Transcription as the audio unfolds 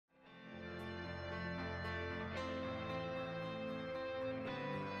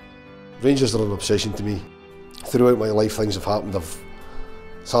Rangers are an obsession to me. Throughout my life things have happened. I've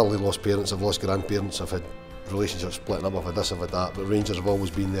sadly lost parents, I've lost grandparents, I've had relationships splitting up, I've had this, I've had that, but Rangers have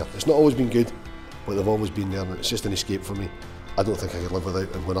always been there. It's not always been good, but they've always been there, and it's just an escape for me. I don't think I could live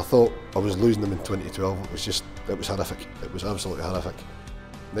without them. When I thought I was losing them in 2012, it was horrific. It was absolutely horrific.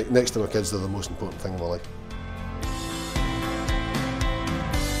 Next to my kids, they're the most important thing in my life.